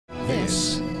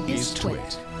This is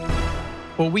TWiT.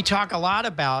 Well, we talk a lot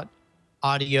about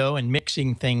audio and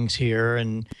mixing things here,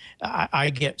 and I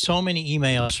get so many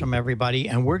emails from everybody,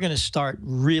 and we're going to start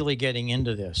really getting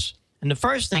into this. And the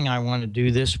first thing I want to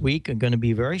do this week, I'm going to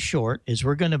be very short, is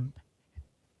we're going to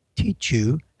teach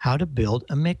you how to build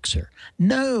a mixer.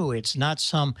 No, it's not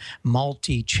some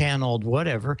multi-channeled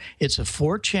whatever. It's a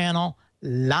 4-channel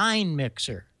line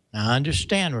mixer. Now,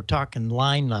 understand, we're talking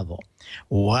line level.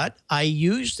 What I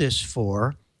use this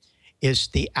for is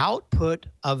the output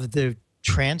of the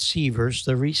transceivers,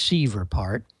 the receiver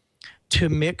part, to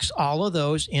mix all of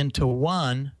those into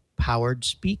one powered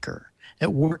speaker.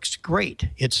 It works great.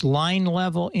 It's line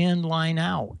level in, line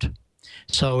out.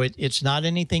 So it's not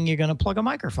anything you're going to plug a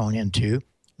microphone into.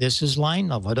 This is line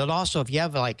level. It also, if you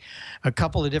have like a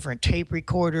couple of different tape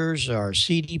recorders or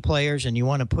CD players and you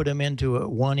want to put them into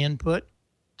one input,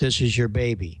 this is your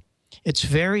baby. It's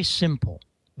very simple,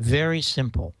 very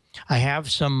simple. I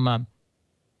have some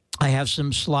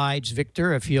slides,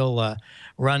 Victor, if you'll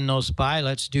run those by.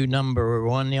 Let's do number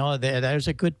one. You know, there's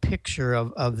a good picture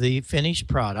of the finished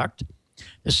product.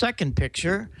 The second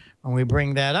picture, when we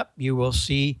bring that up, you will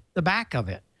see the back of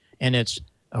it. And it's,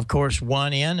 of course,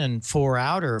 1 in and 4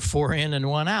 out, or 4 in and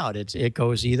 1 out. It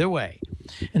goes either way.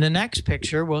 And the next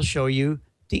picture will show you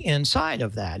the inside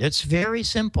of that. It's very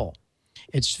simple.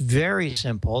 It's very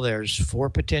simple. There's 4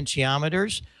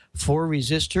 potentiometers, 4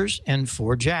 resistors, and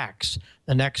 4 jacks.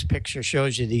 The next picture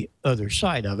shows you the other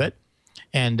side of it.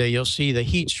 And you'll see the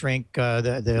heat shrink,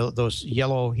 those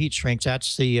yellow heat shrinks,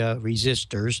 that's the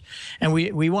resistors. And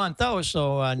we want those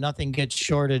so nothing gets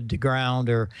shorted to ground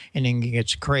or anything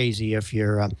gets crazy if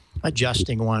you're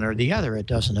adjusting one or the other. It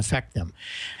doesn't affect them.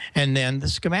 And then the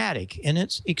schematic. And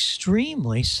it's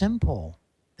extremely simple.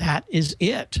 That is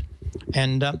it.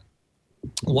 And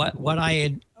what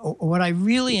I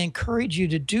really encourage you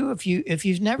to do, if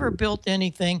you've never built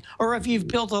anything, or if you've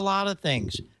built a lot of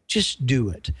things, just do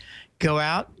it. Go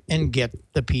out and get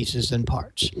the pieces and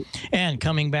parts. And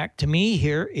coming back to me,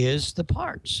 here is the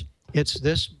parts. It's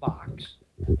this box.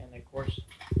 And of course,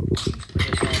 put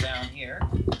this all down here.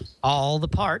 All the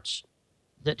parts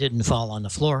that didn't fall on the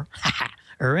floor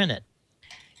are in it.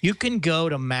 You can go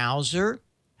to Mauser.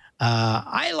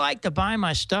 I like to buy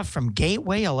my stuff from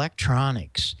Gateway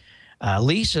Electronics.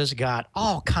 Lisa's got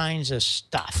all kinds of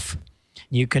stuff.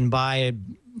 You can buy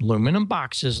aluminum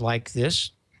boxes like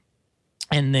this,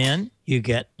 and then you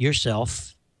get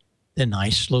yourself the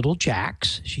nice little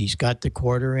jacks. She's got the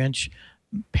 1/4-inch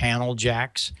panel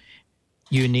jacks.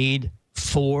 You need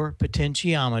 4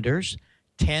 potentiometers,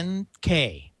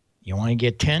 10K. You want to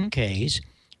get 10Ks,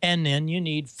 and then you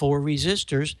need 4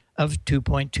 resistors of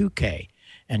 2.2K.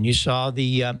 And you saw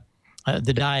the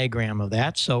diagram of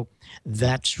that. So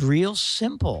that's real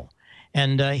simple.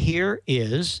 And here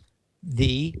is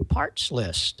the parts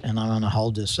list. And I'm going to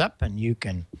hold this up, and you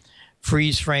can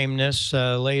freeze frame this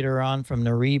later on from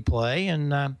the replay.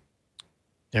 And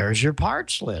there's your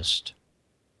parts list.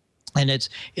 And it's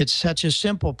such a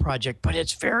simple project, but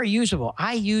it's very usable.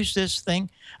 I use this thing.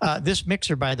 This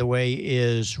mixer, by the way,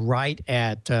 is right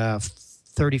at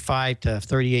 35 to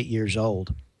 38 years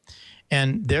old.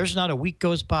 And there's not a week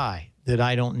goes by that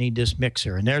I don't need this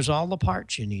mixer. And there's all the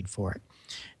parts you need for it.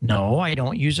 No, I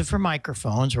don't use it for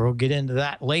microphones, or we'll get into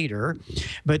that later.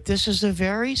 But this is a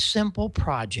very simple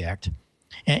project.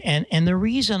 And the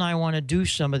reason I want to do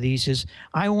some of these is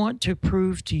I want to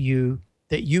prove to you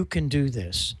that you can do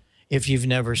this. If you've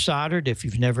never soldered, if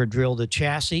you've never drilled a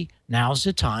chassis, now's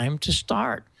the time to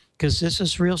start. Because this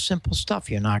is real simple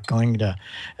stuff. You're not going to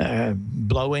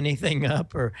blow anything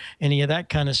up or any of that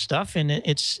kind of stuff. And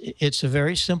it's a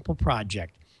very simple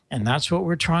project. And that's what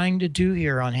we're trying to do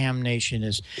here on Ham Nation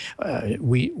is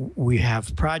we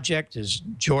have project as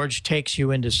George takes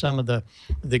you into some of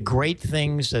the great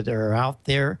things that are out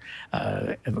there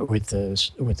with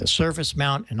the surface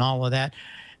mount and all of that.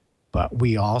 But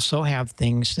we also have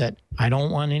things that I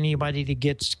don't want anybody to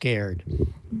get scared.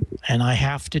 And I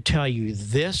have to tell you,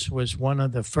 this was one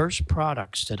of the first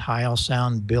products that Heil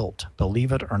Sound built,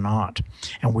 believe it or not.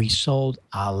 And we sold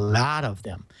a lot of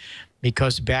them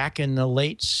because back in the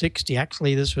late 60s,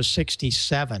 actually this was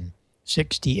 67,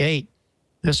 68,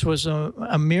 this was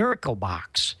a miracle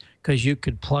box because you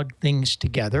could plug things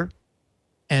together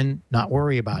and not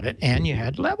worry about it. And you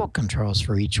had level controls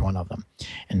for each one of them.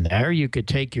 And there you could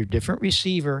take your different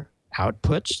receiver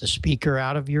outputs, the speaker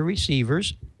out of your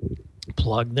receivers,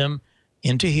 plug them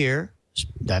into here.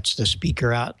 That's the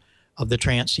speaker out of the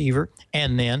transceiver.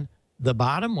 And then the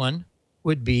bottom one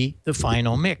would be the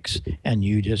final mix. And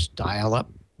you just dial up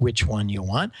which one you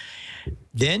want.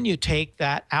 Then you take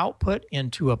that output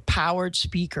into a powered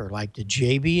speaker like the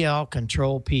JBL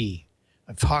Control-P.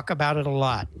 I talk about it a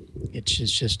lot. It's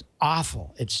just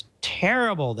awful. It's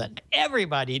terrible that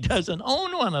everybody doesn't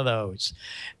own one of those.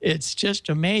 It's just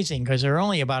amazing because they're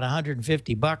only about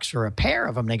 $150 for a pair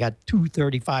of them. They got two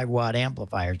 35-watt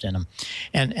amplifiers in them.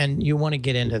 And you want to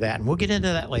get into that. And we'll get into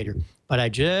that later. But I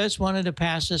just wanted to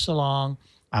pass this along.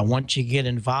 I want you to get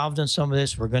involved in some of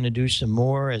this. We're going to do some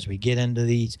more as we get into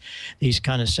these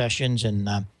kind of sessions and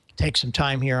take some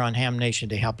time here on Ham Nation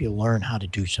to help you learn how to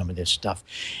do some of this stuff.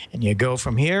 And you go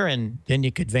from here, and then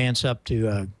you could advance up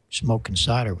to smoke and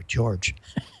solder with George.